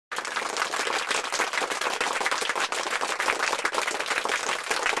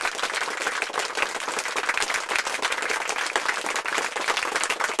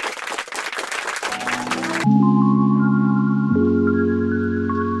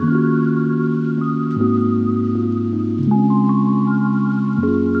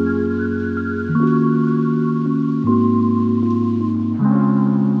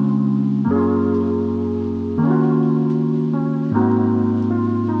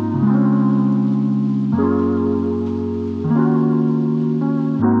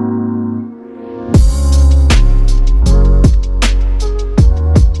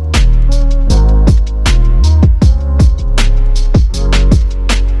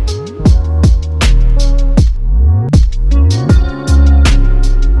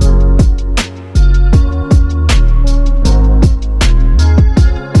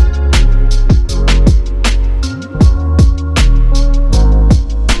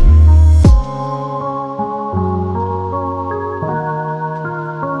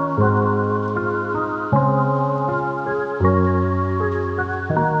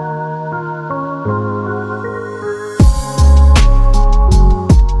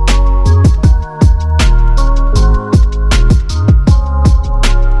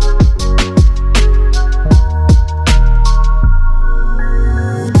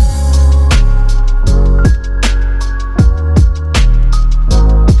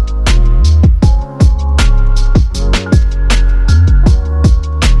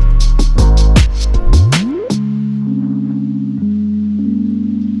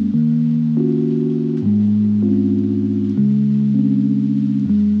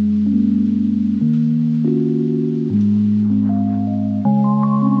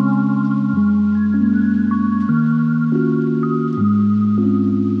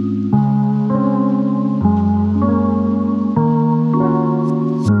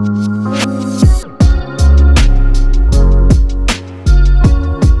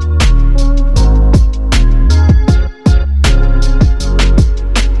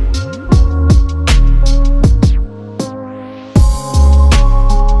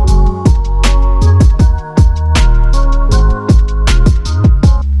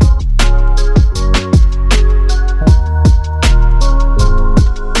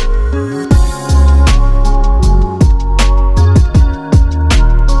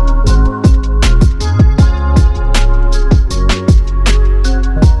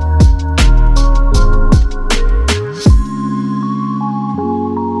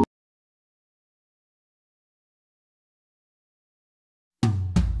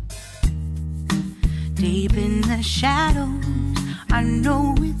Deep in the shadows, I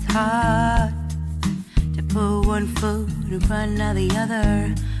know it's hard to put one foot in front of the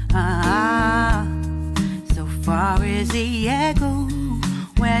other. So far as the echo,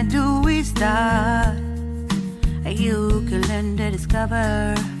 where do we start? You can learn to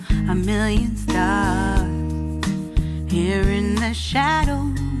discover a million stars. Here in the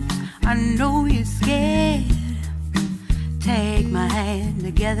shadows, I know you're scared. Take my hand,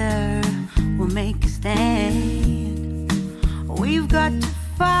 together we'll make a stand. We've got to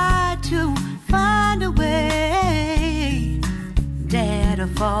fight to find a way. Dare to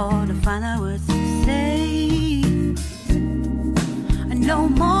fall to find out what to say. No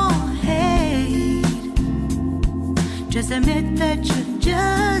more hate. Just admit that you're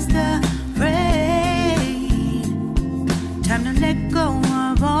just afraid. Time to let go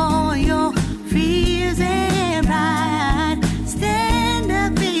of all your fears and pride. Stand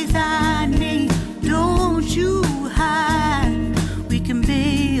up beside me, don't you hide. We can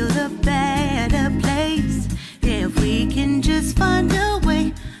build a better place. If we can just find a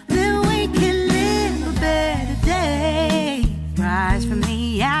way, then we can live a better day. Rise from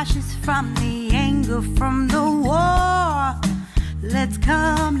the ashes, from the anger, from the war. Let's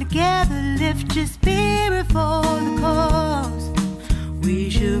come together, lift your spirit for the cause. We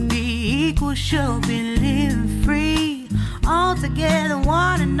should be equal, should be living free. All together,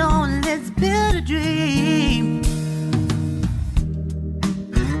 one and all, let's build a dream.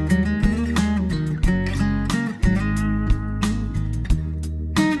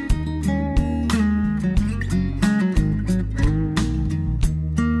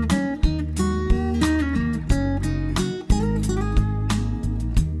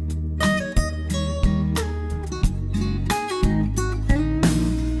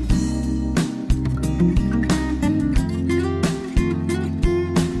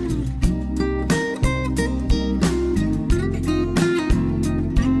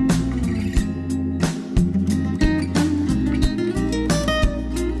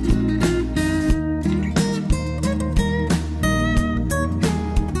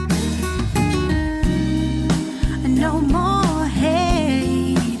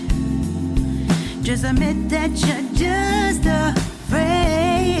 Just admit that you're just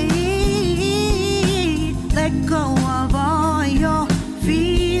afraid. Let go of all your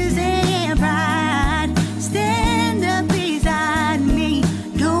fears and pride. Stand up beside me,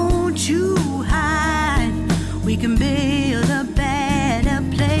 don't you hide. We can build a better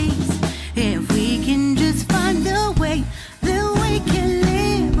place. If we can just find a way, then we can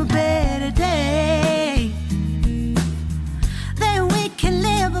live a better day. Then we can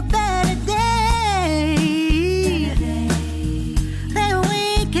live a better day.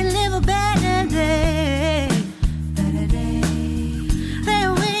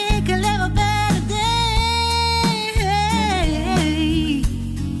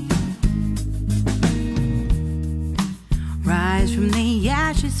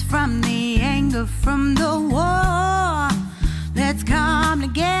 From the anger, from the war. Let's come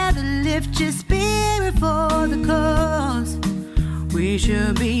together, lift your spirit for the cause. We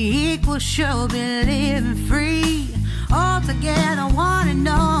should be equal, should be living free. All together, one and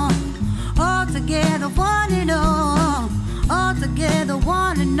all. All together, one and all. All together,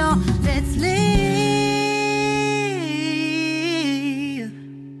 one and all. Let's live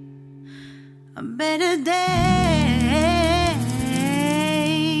a better day.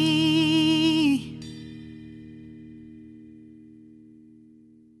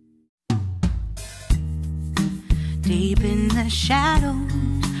 Deep in the shadows,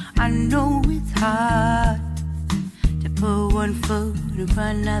 I know it's hard to put one foot in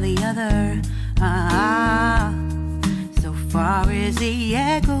front of the other. So far as the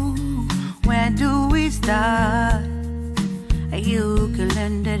echo, where do we start? You can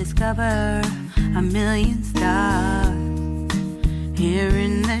learn to discover a million stars. Here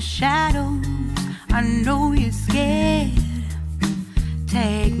in the shadows, I know you're scared.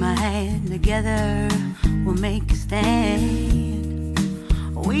 Take my hand, together we'll make a stand.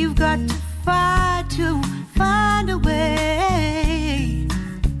 We've got to fight to find a way.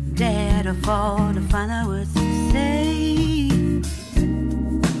 Dare to fall to find out what to say.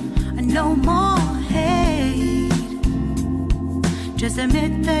 No more hate. Just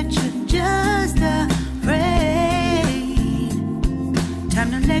admit that you're just afraid.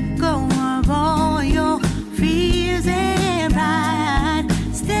 Time to let go of all your fears and pride.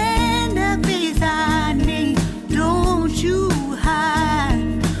 Stand up beside me, don't you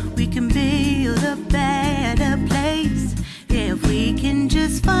hide. We can build a better place. If we can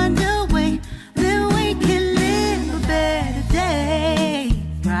just find a way, then we can live a better day.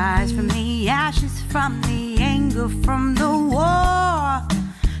 Rise from the ashes, from the anger from the war.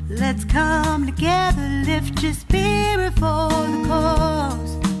 Let's come together, lift your spirit for the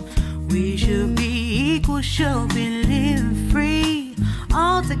cause. We should be equal, should be living free.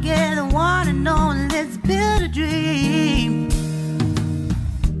 All together, one and all, let's build a dream.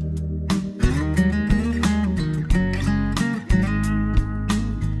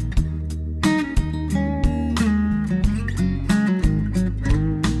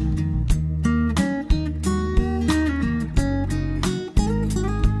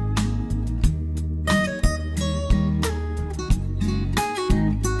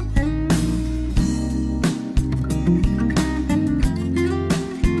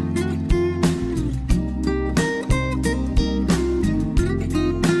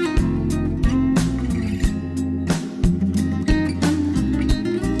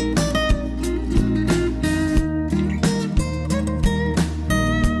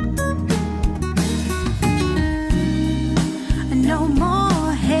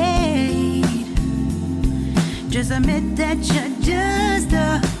 Just admit that you're just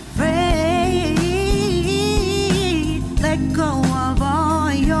afraid. Let go of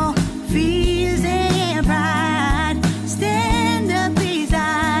all your fears and pride. Stand up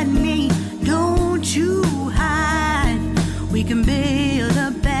beside me, don't you hide. We can build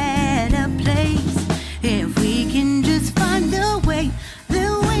a better place if we can just find a way.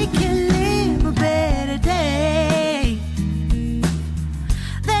 Then we can live a better day.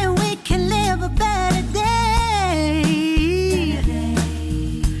 Then we can live a better day.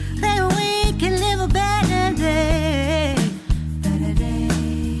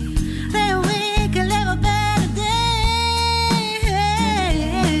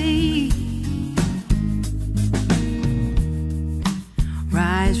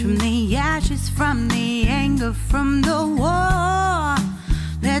 From the anger from the war,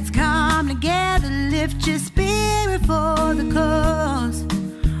 let's come together, lift your spirit for the cause.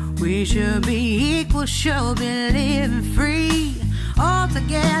 We should be equal, should be living free. All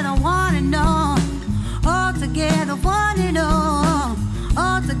together, one and all. All together, one and all.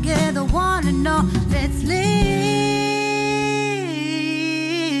 All together, one and all. Let's live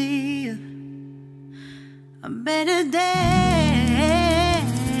a better day.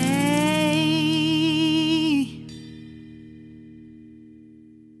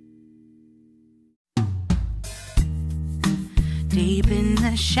 Deep in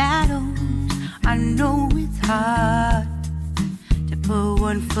the shadows, I know it's hard to put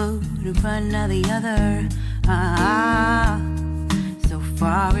one foot in front of the other. So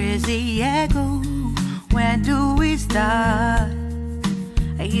far is the echo, where do we start?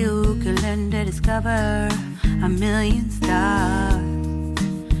 You can learn to discover a million stars.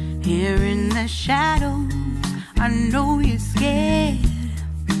 Here in the shadows, I know you're scared.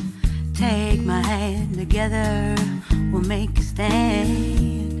 Take my hand, together we'll make a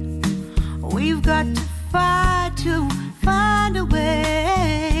stand. We've got to fight to find a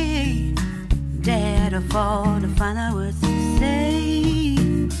way. Dare to fall to find out what to say.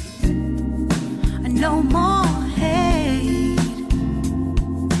 No more hate.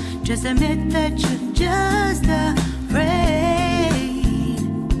 Just admit that you're just afraid.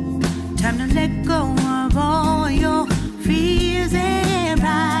 Time to let go of all your fears and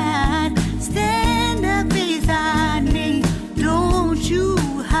pride. Stand up beside me, don't you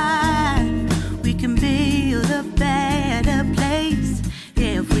hide. We can build a better place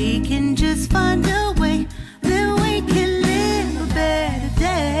if we can just find a way. Then we can live a better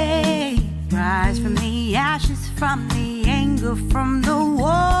day. Rise from the ashes, from the anger, from the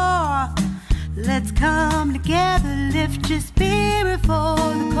war. Let's come together, lift your spirit for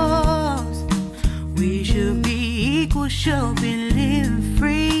the cause. We should be equal, should be living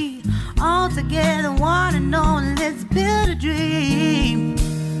free. All together, one and all, let's build a dream.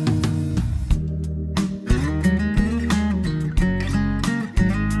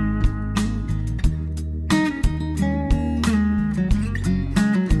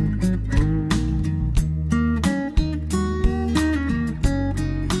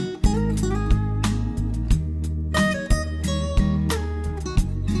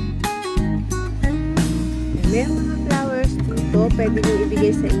 Merong mga flowers dito, pwede nyo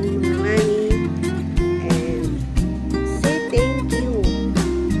ibigay sa inyong mga money. And say thank you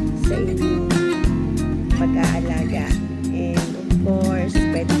sa inyong pag-aalaga. And of course,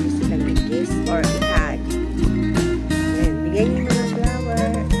 pwede nyo silang i-kiss or i-hug. And bigay nyo mga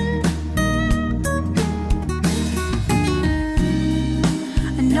flower.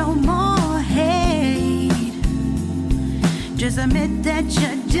 No more hate. Just admit that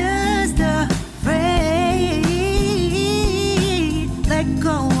you're just afraid. Let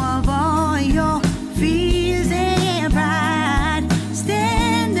go of all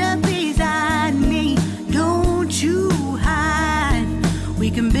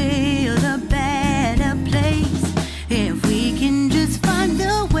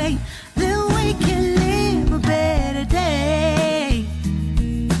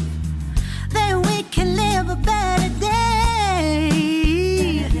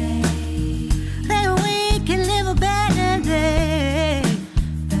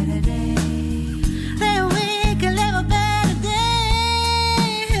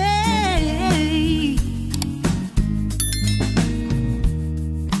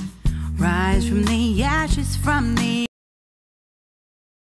from the